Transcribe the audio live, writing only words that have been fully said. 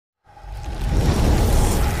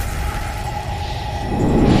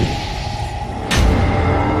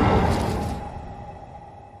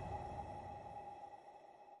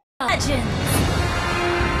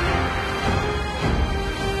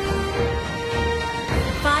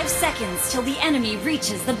seconds till the enemy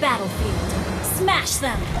reaches the battlefield. Smash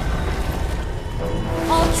them!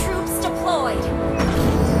 All troops deployed!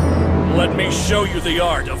 Let me show you the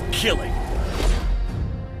art of killing.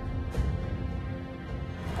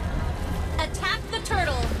 Attack the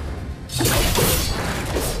turtle!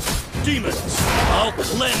 Demons, I'll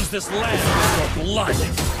cleanse this land with your blood.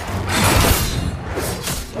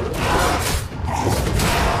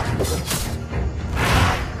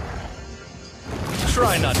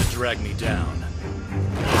 Try not to drag me down.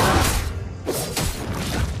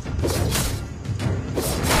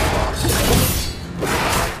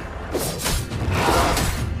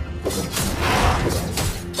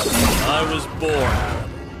 I was born.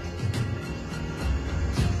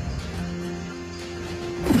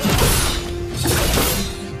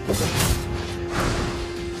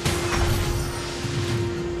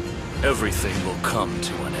 Everything will come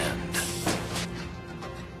to an end.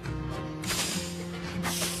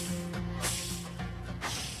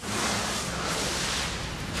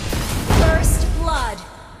 First blood.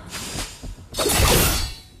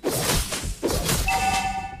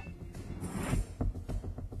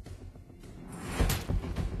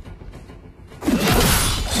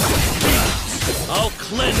 I'll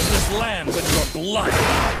cleanse this land with your blood.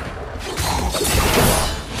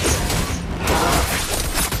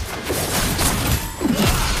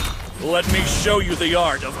 Let me show you the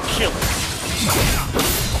art of killing. An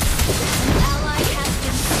ally has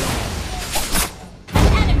been slain. An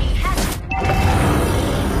enemy has...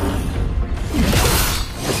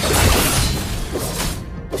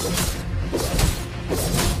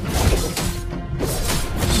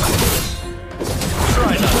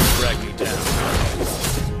 Try not to drag me down.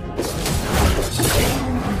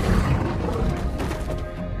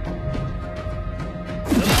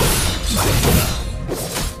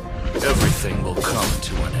 Everything will come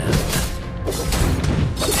to an end.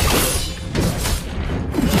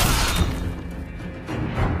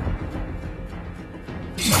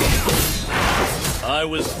 I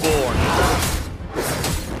was born.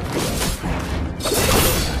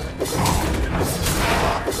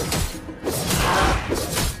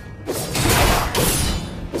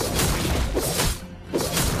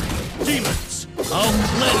 Demons, I'll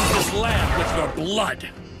cleanse this land with your blood.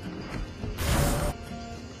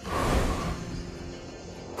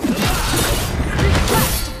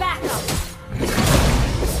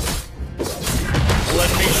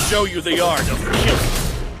 Let me show you the art of killing.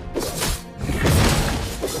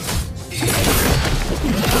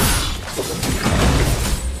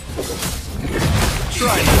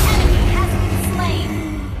 Try An not. enemy has been slain.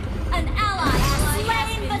 An ally has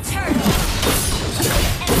slain the turtle.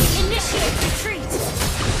 And initiate retreat.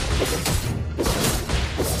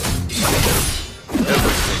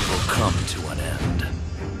 Everything will come to an end.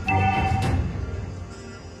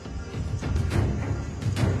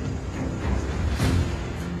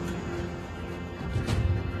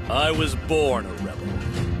 I was born a rebel.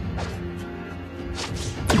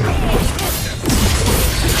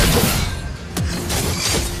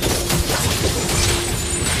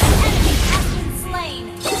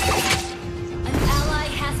 An ally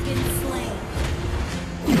has been slain.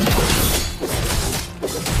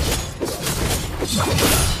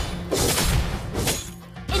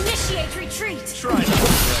 Initiate retreat. Try not to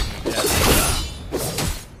drag me down.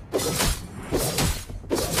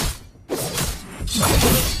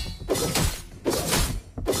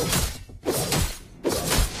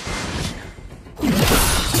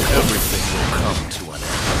 Everything will come to an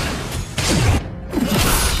end.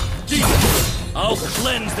 Demons, I'll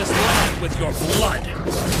cleanse this land with your blood.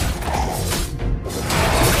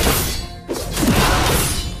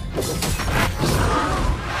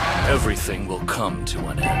 Everything will come to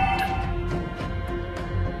an end.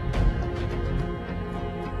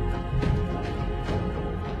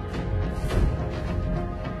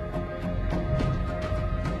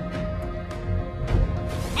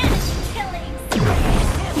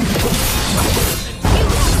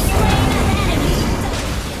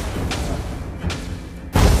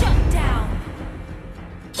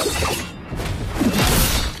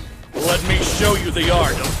 Let me show you the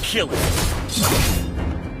art of killing.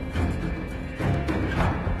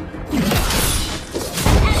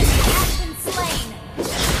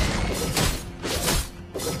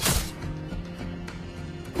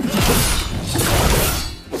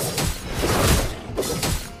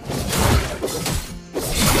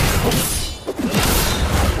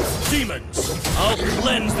 Demons, I'll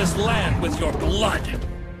cleanse this land with your blood.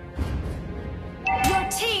 Your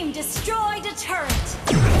team destroyed a turret.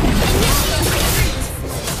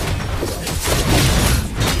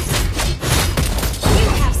 You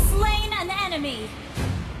have slain an enemy.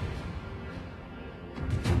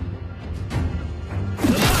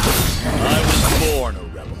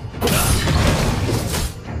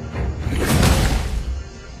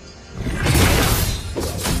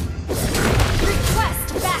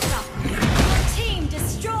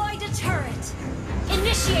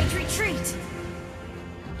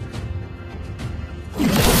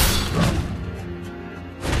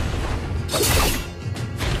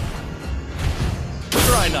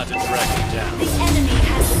 down. The enemy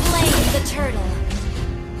has slain the turtle.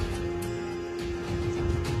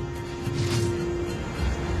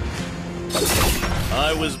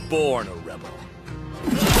 I was born a rebel.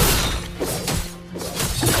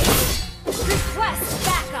 Request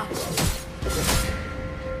backup.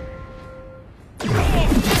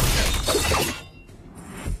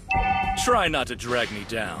 Try not to drag me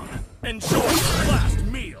down. Enjoy your last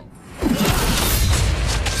meal.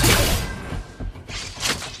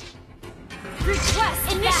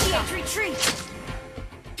 Request initiate retreat.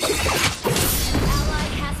 An ally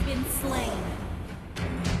has been slain.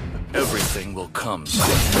 Everything will come to an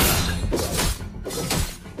end.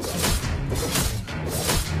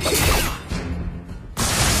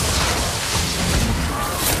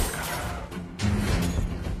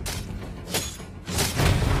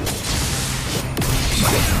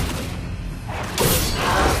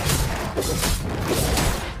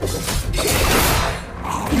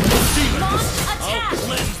 I'll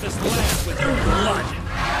cleanse this land with your blood.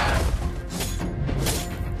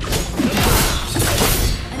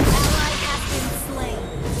 An ally has been slain.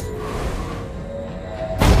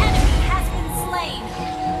 An enemy has been slain.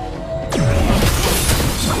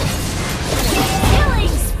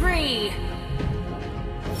 Killing spree.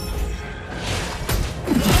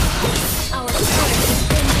 Our turret has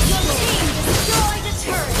been. Your team destroyed a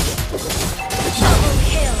turret. Double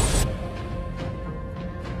kill.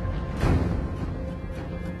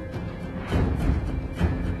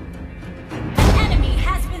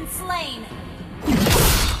 Slain.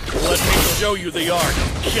 Let me show you the art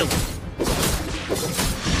of killing.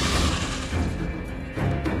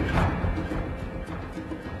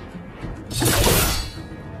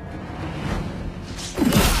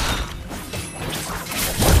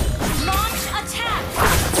 Launch attack.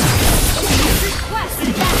 Request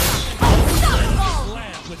backup. Unstoppable.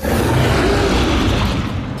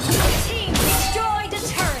 Your team destroyed a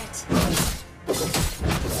turret.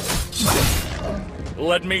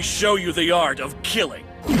 Let me show you the art of killing.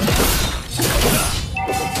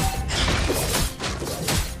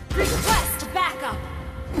 Request backup.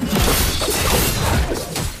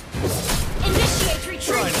 Initiate retreat.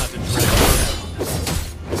 Try not to drag me down.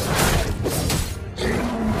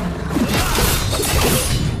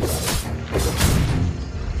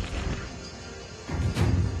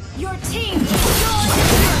 Your team destroyed a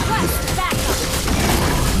request backup.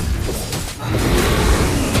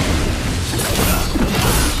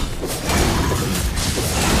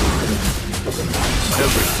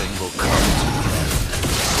 Everything will come to an end.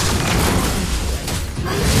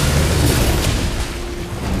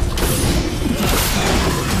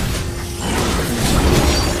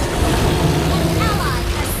 An ally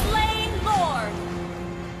has slain Lord.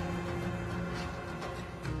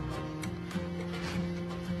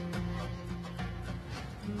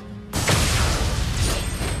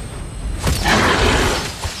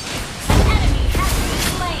 An enemy has been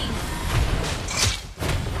slain.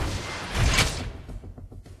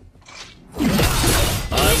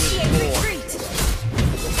 Initiate retreat.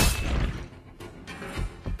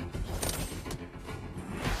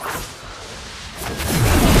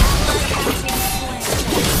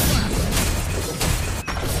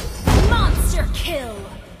 Monster kill.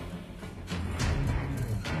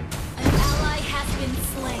 An ally has been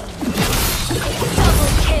slain.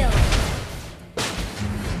 Double kill.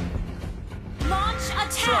 Launch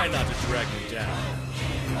attack. Try not to drag me down.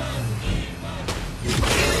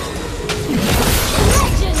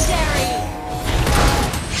 Legendary.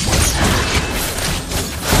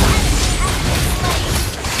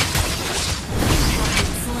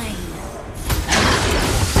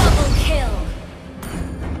 Double kill.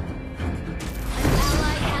 An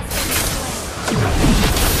ally has been slain.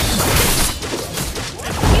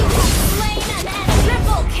 You have slain an enemy.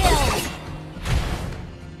 Triple kill.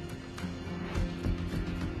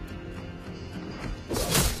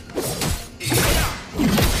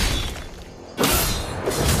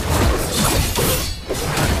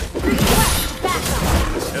 Request backup.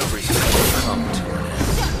 Everything will come to an end.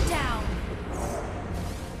 Shut down.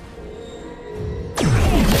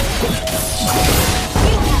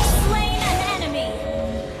 You have slain an enemy.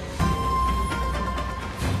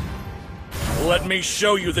 Let me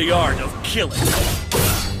show you the art of killing.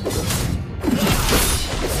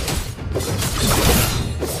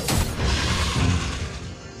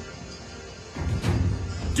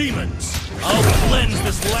 Demons, I'll cleanse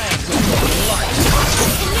this land with your blood.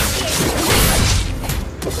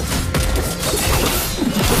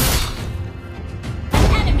 An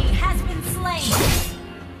enemy has been slain.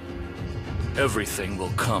 Everything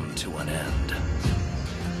will come to an end.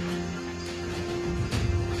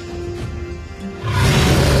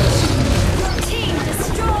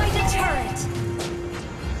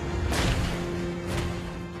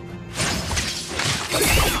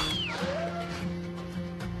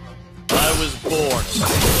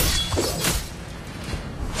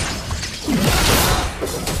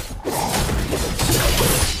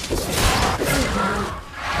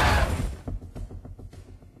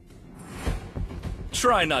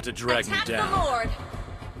 Try not to drag Attack me the down. Lord.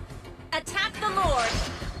 Attack the Lord.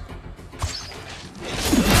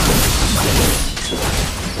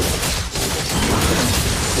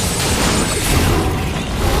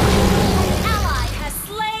 An ally has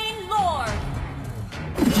slain Lord.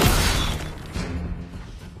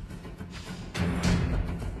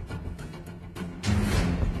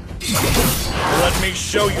 Let me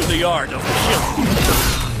show you the art of killing.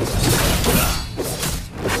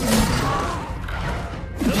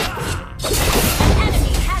 An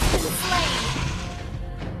enemy has been slain.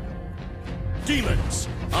 Demons,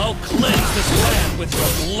 I'll cleanse this land with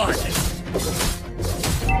your blood.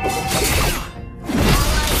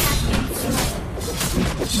 Ally has been slain.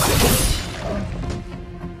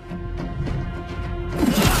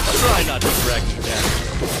 Try not to drag me down.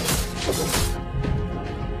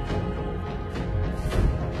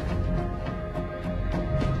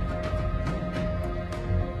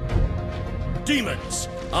 Demons,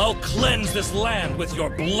 I'll cleanse this land with your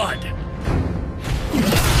blood.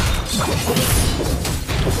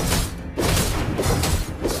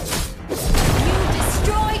 You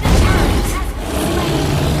destroyed a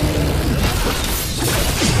turret.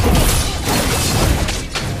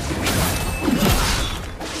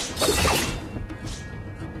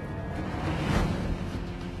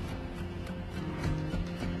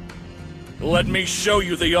 Let me show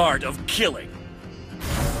you the art of killing.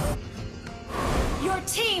 Your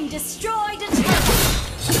team destroyed a turret.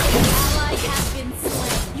 An ally has been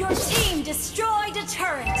slain. Your team destroyed a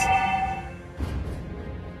turret.